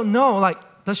still don't know. Like,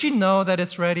 does she know that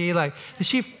it's ready? Like,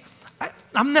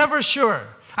 I'm never sure.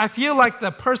 I feel like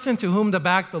the person to whom the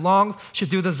bag belongs should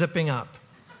do the zipping up.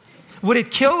 Would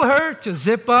it kill her to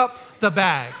zip up the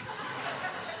bag?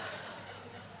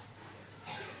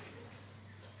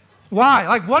 Why?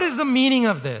 Like, what is the meaning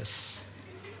of this?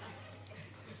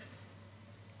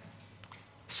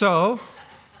 So,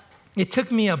 it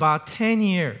took me about 10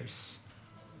 years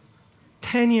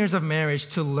of marriage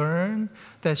to learn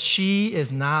that she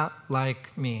is not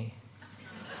like me.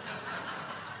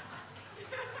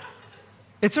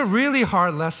 It's a really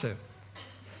hard lesson.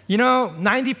 You know,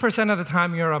 90% of the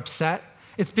time you're upset,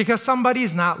 it's because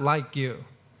somebody's not like you.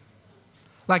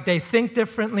 Like they think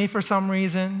differently for some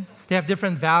reason, they have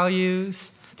different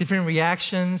values, different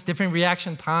reactions, different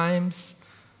reaction times,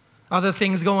 other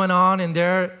things going on in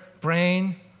their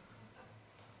brain.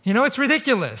 You know, it's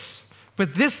ridiculous.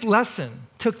 But this lesson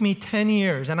took me 10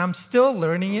 years, and I'm still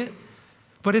learning it.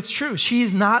 But it's true.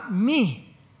 She's not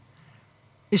me.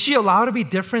 Is she allowed to be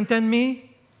different than me?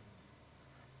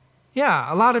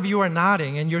 Yeah, a lot of you are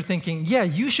nodding, and you're thinking, yeah,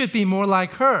 you should be more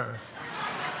like her.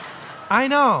 I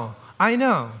know.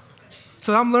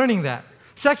 So I'm learning that.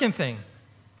 Second thing,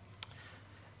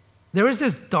 there is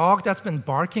this dog that's been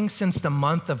barking since the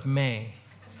month of May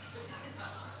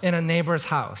in a neighbor's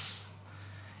house.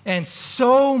 And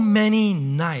so many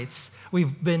nights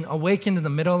we've been awakened in the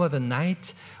middle of the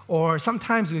night, or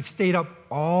sometimes we've stayed up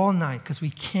all night because we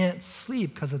can't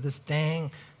sleep because of this dang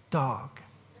dog.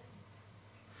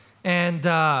 And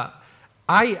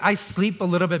I sleep a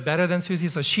little bit better than Susie,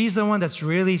 so she's the one that's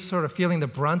really sort of feeling the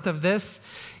brunt of this.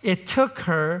 It took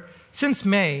her, since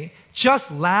May,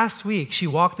 just last week, she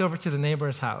walked over to the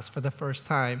neighbor's house for the first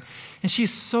time, and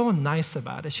she's so nice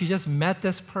about it. She just met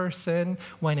this person,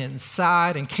 went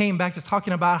inside, and came back just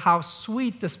talking about how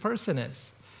sweet this person is.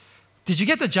 Did you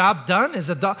get the job done? Is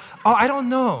the dog? Oh, I don't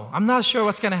know. I'm not sure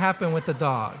what's going to happen with the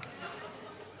dog.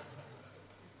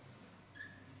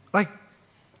 Like,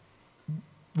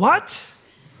 what?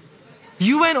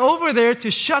 You went over there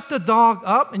to shut the dog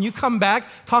up, and you come back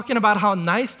talking about how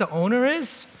nice the owner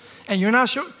is, and you're not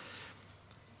sure?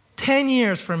 10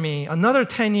 years for me, another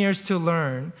 10 years to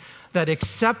learn that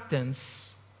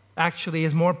acceptance actually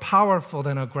is more powerful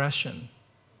than aggression.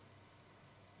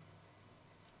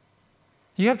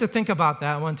 You have to think about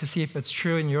that one to see if it's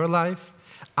true in your life.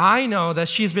 I know that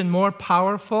she's been more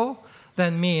powerful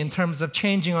than me in terms of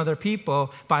changing other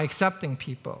people by accepting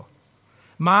people.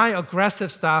 My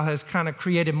aggressive style has kind of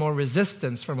created more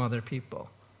resistance from other people.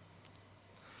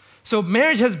 So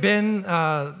marriage has been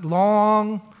a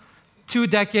long, 2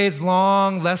 decades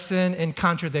long lesson in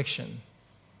contradiction.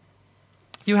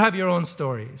 You have your own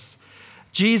stories.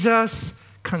 Jesus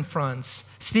confronts.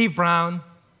 Steve Brown,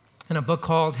 in a book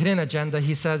called Hidden Agenda,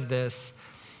 he says this: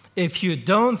 if you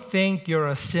don't think you're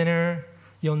a sinner,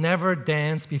 you'll never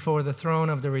dance before the throne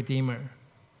of the Redeemer.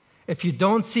 If you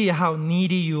don't see how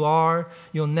needy you are,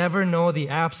 you'll never know the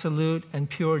absolute and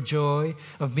pure joy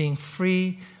of being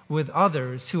free with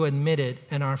others who admit it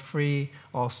and are free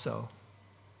also.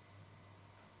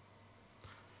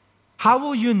 How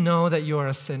will you know that you are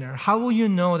a sinner? How will you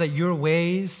know that your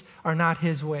ways are not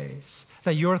His ways,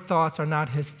 that your thoughts are not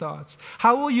His thoughts?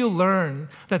 How will you learn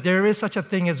that there is such a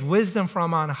thing as wisdom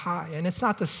from on high, and it's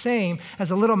not the same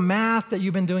as a little math that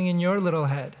you've been doing in your little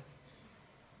head?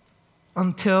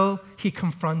 Until He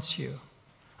confronts you,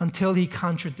 until He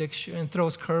contradicts you and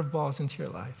throws curveballs into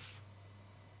your life.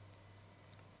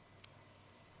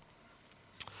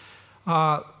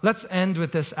 Let's end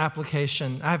with this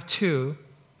application. I have 2.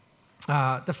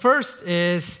 The first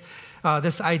is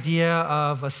this idea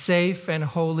of a safe and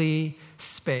holy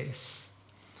space.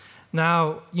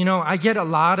 Now, I get a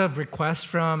lot of requests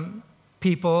from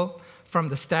people, from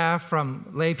the staff, from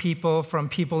lay people, from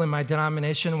people in my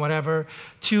denomination, whatever,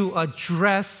 to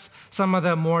address some of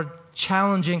the more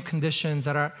challenging conditions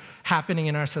that are happening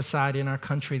in our society, in our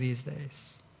country these days.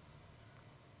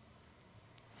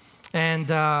 And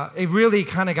it really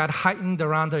kind of got heightened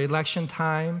around the election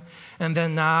time. And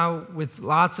then now, with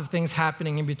lots of things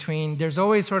happening in between, there's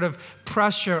always sort of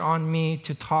pressure on me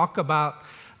to talk about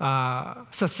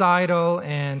societal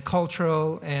and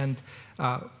cultural and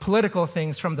political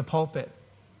things from the pulpit.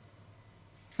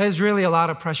 There's really a lot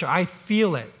of pressure. I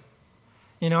feel it.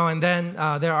 And then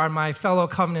there are my fellow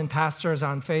covenant pastors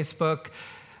on Facebook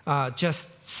just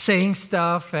saying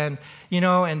stuff, and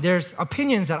there's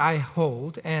opinions that I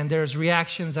hold, and there's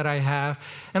reactions that I have.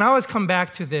 And I always come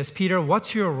back to this: Peter,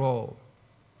 what's your role?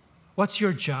 What's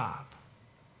your job?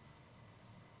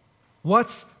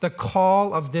 What's the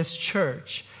call of this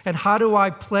church? And how do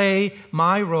I play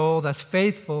my role that's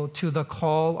faithful to the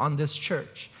call on this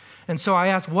church? And so I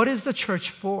ask, what is the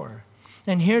church for?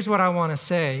 And here's what I want to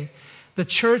say: the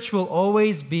church will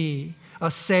always be a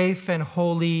safe and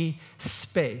holy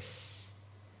space.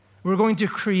 We're going to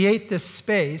create this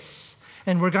space,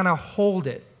 and we're going to hold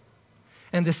it.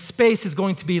 And the space is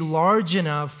going to be large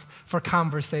enough for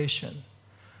conversation.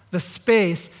 The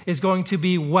space is going to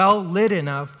be well lit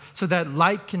enough so that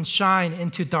light can shine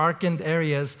into darkened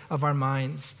areas of our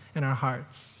minds and our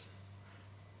hearts.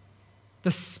 The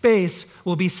space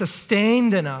will be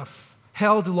sustained enough,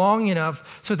 held long enough,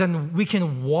 so that we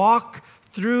can walk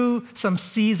through some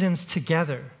seasons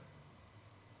together.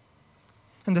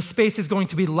 And the space is going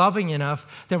to be loving enough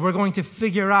that we're going to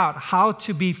figure out how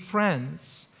to be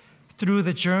friends through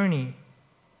the journey.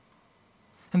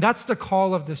 And that's the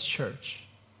call of this church.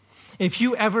 If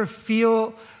you ever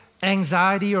feel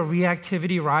anxiety or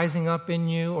reactivity rising up in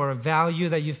you, or a value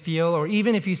that you feel, or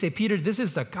even if you say, Peter, this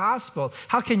is the gospel,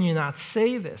 how can you not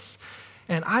say this?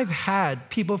 And I've had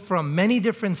people from many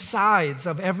different sides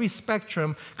of every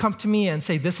spectrum come to me and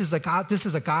say, this is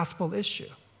a gospel issue.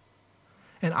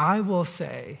 And I will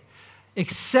say,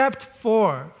 except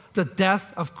for the death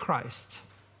of Christ,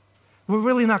 we're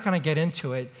really not going to get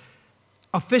into it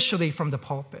officially from the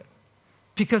pulpit,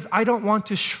 because I don't want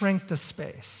to shrink the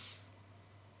space.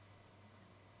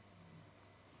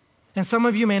 And some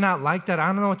of you may not like that. I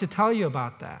don't know what to tell you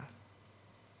about that.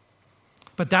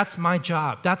 But that's my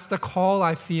job. That's the call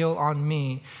I feel on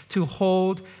me, to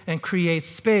hold and create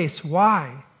space.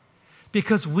 Why?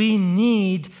 Because we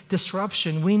need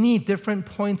disruption. We need different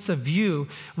points of view.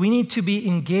 We need to be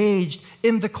engaged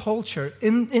in the culture,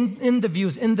 in the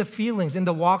views, in the feelings, in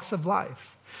the walks of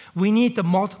life. We need the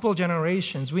multiple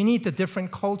generations. We need the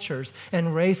different cultures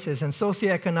and races and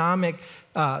socioeconomic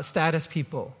status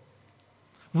people.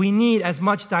 We need as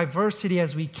much diversity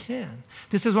as we can.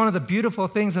 This is one of the beautiful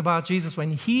things about Jesus.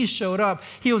 When He showed up,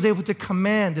 He was able to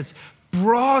command this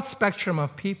broad spectrum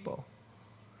of people.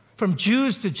 From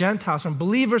Jews to Gentiles, from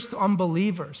believers to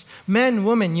unbelievers, men,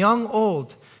 women, young,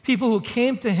 old, people who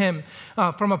came to Him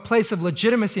from a place of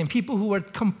legitimacy, and people who were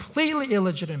completely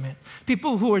illegitimate,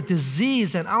 people who were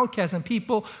diseased and outcast, and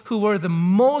people who were the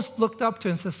most looked up to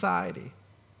in society.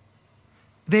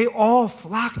 They all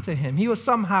flocked to Him. He was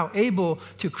somehow able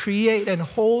to create and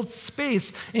hold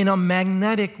space in a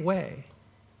magnetic way.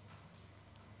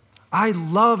 I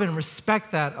love and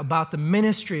respect that about the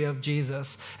ministry of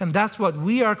Jesus. And that's what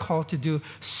we are called to do,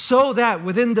 so that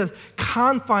within the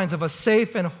confines of a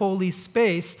safe and holy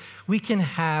space, we can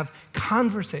have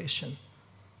conversation.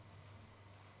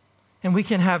 And we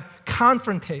can have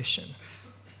confrontation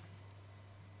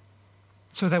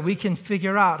so that we can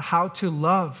figure out how to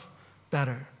love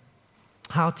better,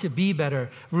 how to be better.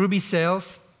 Ruby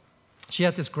Sales, she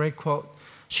had this great quote.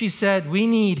 She said, we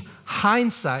need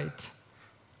hindsight,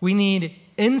 we need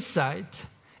insight,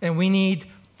 and we need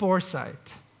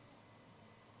foresight.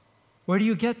 Where do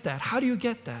you get that? How do you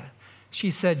get that?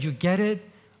 She said, you get it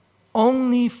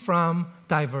only from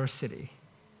diversity.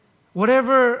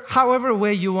 However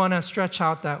way you want to stretch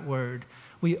out that word,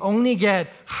 we only get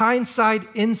hindsight,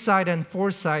 insight, and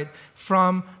foresight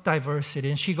from diversity.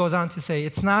 And she goes on to say,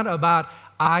 it's not about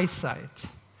eyesight,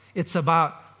 it's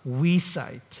about we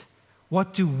sight.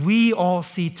 What do we all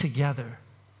see together?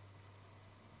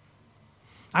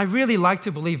 I really like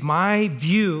to believe my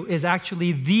view is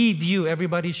actually the view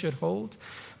everybody should hold.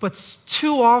 But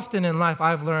too often in life,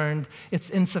 I've learned it's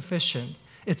insufficient,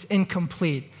 it's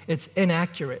incomplete, it's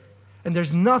inaccurate. And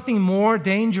there's nothing more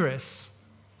dangerous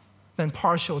than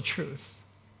partial truth.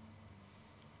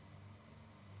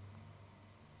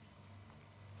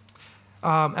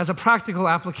 As a practical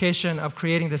application of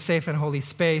creating the safe and holy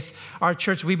space, our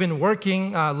church, we've been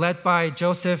working, led by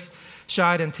Joseph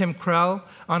Scheid and Tim Krell,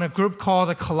 on a group called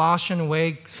the Colossian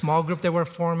Way small group that we're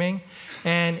forming.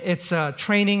 And it's a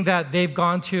training that they've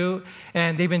gone to,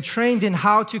 and they've been trained in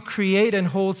how to create and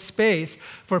hold space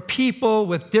for people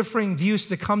with differing views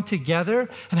to come together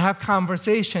and have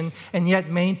conversation and yet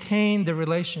maintain the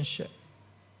relationship.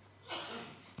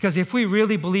 Because if we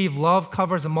really believe love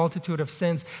covers a multitude of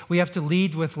sins, we have to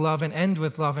lead with love and end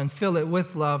with love and fill it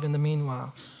with love in the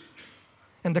meanwhile.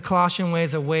 And the Colossian Way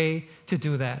is a way to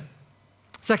do that.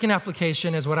 Second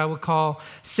application is what I would call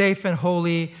safe and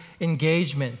holy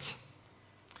engagement.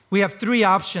 We have three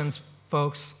options,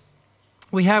 folks.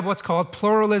 We have what's called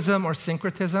pluralism or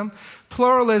syncretism.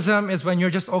 Pluralism is when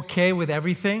you're just okay with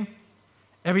everything.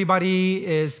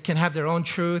 Everybody can have their own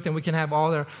truth, and we can have all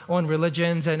their own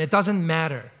religions, and it doesn't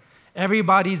matter.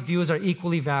 Everybody's views are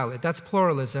equally valid. That's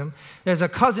pluralism. There's a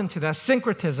cousin to that.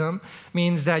 Syncretism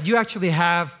means that you actually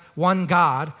have one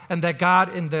God, and that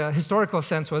God in the historical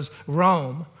sense was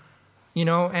Rome.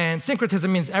 And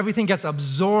syncretism means everything gets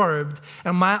absorbed,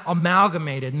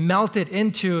 amalgamated, melted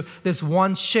into this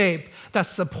one shape that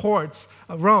supports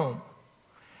Rome.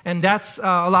 And that's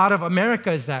a lot of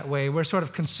America is that way. We're sort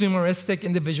of consumeristic,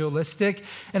 individualistic,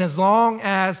 and as long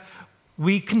as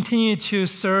we continue to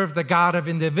serve the God of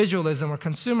individualism or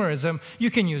consumerism, you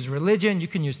can use religion, you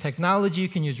can use technology, you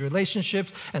can use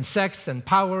relationships and sex and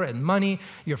power and money,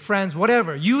 your friends,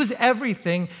 whatever. Use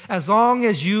everything as long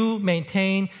as you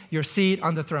maintain your seat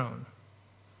on the throne.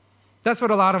 That's what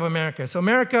a lot of America is. So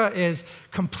America is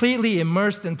completely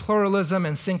immersed in pluralism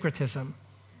and syncretism.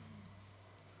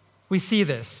 We see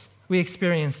this. We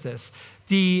experience this.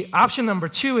 The option number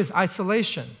 2 is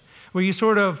isolation, where you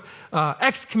sort of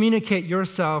excommunicate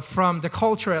yourself from the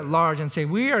culture at large and say,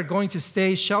 we are going to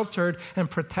stay sheltered and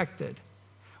protected.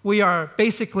 We are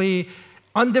basically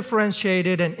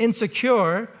undifferentiated and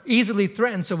insecure, easily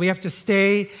threatened, so we have to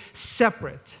stay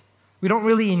separate. We don't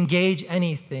really engage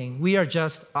anything. We are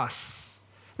just us.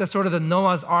 That's sort of the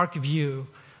Noah's Ark view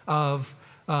of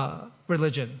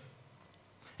religion.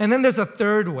 And then there's a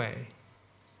third way,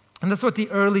 and that's what the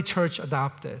early church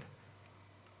adopted.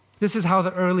 This is how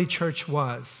the early church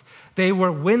was. They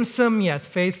were winsome yet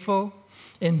faithful,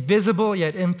 invisible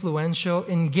yet influential,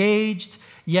 engaged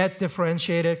yet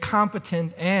differentiated,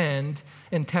 competent and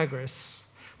integrous.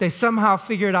 They somehow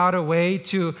figured out a way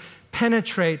to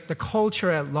penetrate the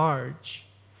culture at large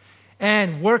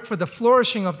and work for the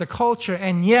flourishing of the culture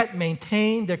and yet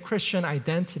maintain their Christian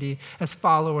identity as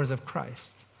followers of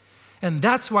Christ. And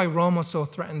that's why Rome was so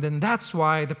threatened, and that's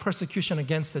why the persecution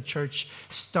against the church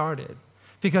started.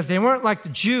 Because they weren't like the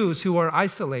Jews who were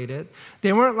isolated.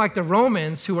 They weren't like the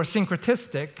Romans who were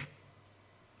syncretistic,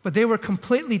 but they were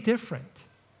completely different,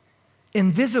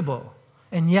 invisible,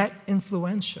 and yet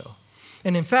influential.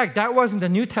 And in fact, that wasn't the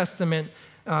New Testament.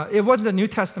 It wasn't the New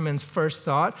Testament's first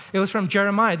thought. It was from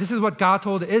Jeremiah. This is what God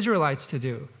told the Israelites to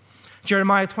do.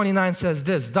 Jeremiah 29 says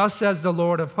this, "Thus says the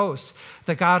Lord of hosts,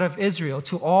 the God of Israel,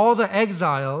 to all the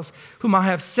exiles whom I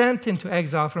have sent into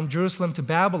exile from Jerusalem to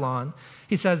Babylon,"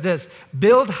 he says this,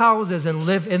 "build houses and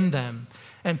live in them,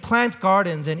 and plant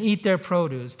gardens and eat their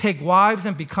produce. Take wives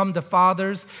and become the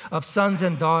fathers of sons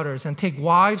and daughters, and take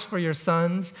wives for your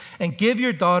sons, and give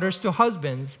your daughters to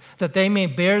husbands, that they may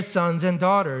bear sons and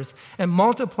daughters, and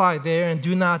multiply there and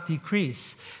do not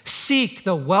decrease. Seek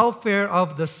the welfare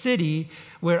of the city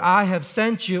where I have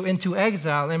sent you into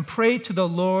exile, and pray to the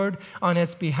Lord on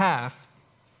its behalf.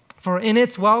 For in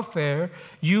its welfare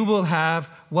you will have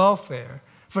welfare.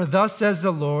 For thus says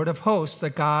the Lord of hosts, the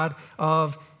God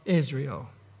of Israel."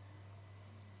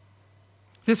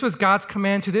 This was God's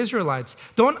command to the Israelites.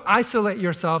 Don't isolate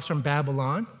yourselves from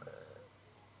Babylon,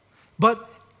 but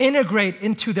integrate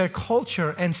into their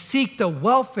culture and seek the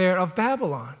welfare of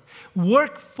Babylon.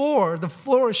 Work for the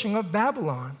flourishing of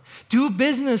Babylon. Do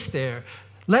business there.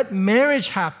 Let marriage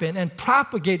happen and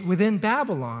propagate within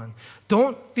Babylon.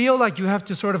 Don't feel like you have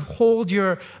to sort of hold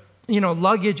your,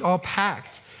 luggage all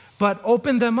packed, but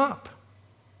open them up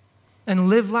and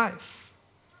live life.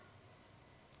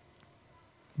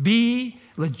 Be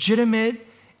legitimate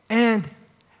and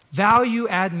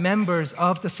value-add members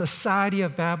of the society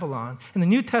of Babylon. And the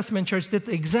New Testament church did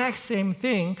the exact same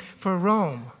thing for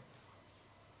Rome.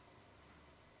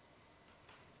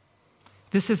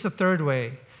 This is the third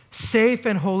way. Safe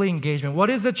and holy engagement. What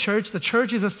is the church? The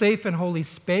church is a safe and holy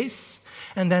space.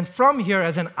 And then from here,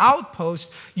 as an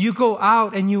outpost, you go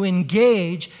out and you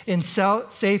engage in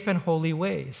safe and holy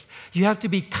ways. You have to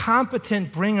be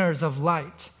competent bringers of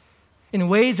light in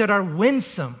ways that are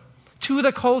winsome to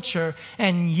the culture,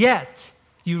 and yet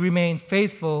you remain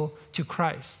faithful to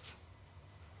Christ.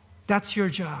 That's your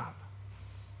job.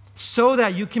 So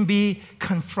that you can be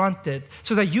confronted,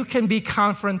 so that you can be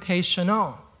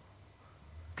confrontational,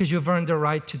 because you've earned the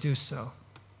right to do so.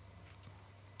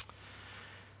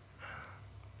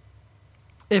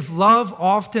 If love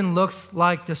often looks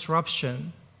like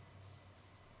disruption,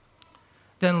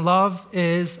 then love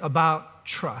is about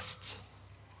trust.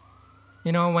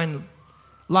 When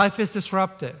life is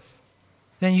disruptive,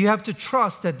 then you have to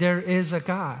trust that there is a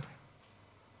God.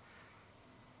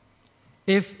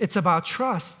 If it's about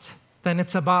trust, then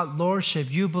it's about lordship.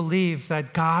 You believe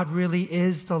that God really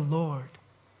is the Lord,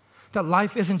 that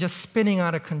life isn't just spinning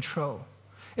out of control.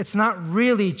 It's not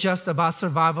really just about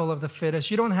survival of the fittest.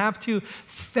 You don't have to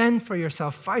fend for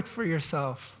yourself, fight for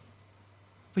yourself,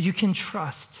 but you can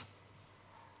trust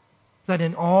that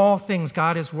in all things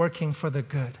God is working for the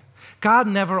good. God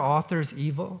never authors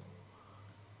evil.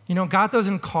 God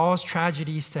doesn't cause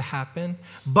tragedies to happen,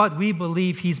 but we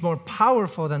believe He's more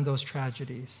powerful than those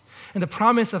tragedies. And the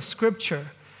promise of Scripture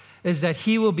is that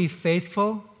He will be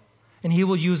faithful and He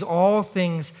will use all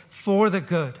things for the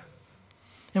good.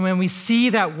 And when we see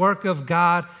that work of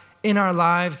God in our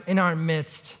lives, in our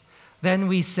midst, then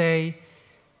we say,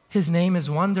 His name is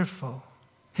wonderful.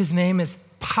 His name is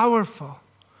powerful.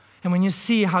 And when you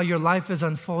see how your life is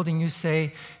unfolding, you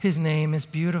say, His name is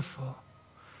beautiful.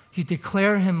 You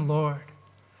declare Him Lord.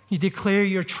 You declare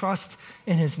your trust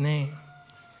in His name.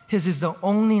 His is the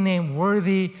only name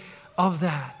worthy of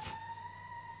that.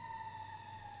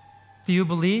 Do you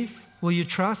believe? Will you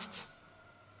trust?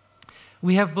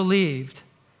 We have believed,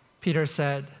 Peter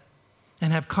said,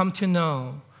 and have come to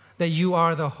know that you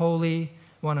are the Holy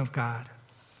One of God.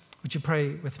 Would you pray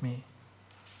with me?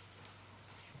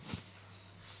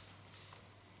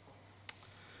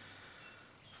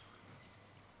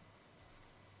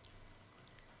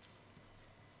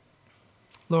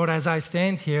 Lord, as I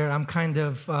stand here, I'm kind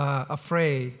of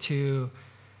afraid to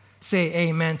say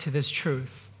amen to this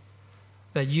truth,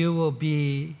 that you will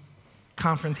be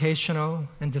confrontational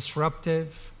and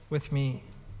disruptive with me.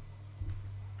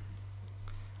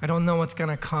 I don't know what's going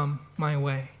to come my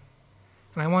way,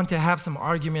 and I want to have some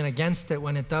argument against it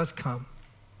when it does come.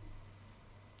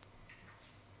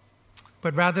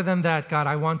 But rather than that, God,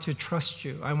 I want to trust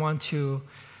you. I want to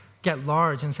get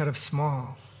large instead of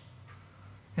small.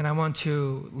 And I want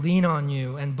to lean on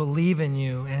you and believe in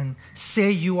you and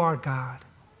say you are God.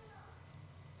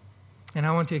 And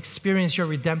I want to experience your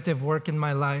redemptive work in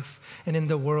my life and in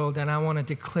the world. And I want to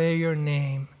declare your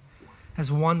name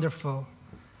as wonderful,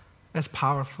 as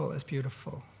powerful, as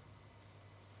beautiful.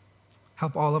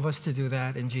 Help all of us to do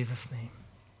that in Jesus' name.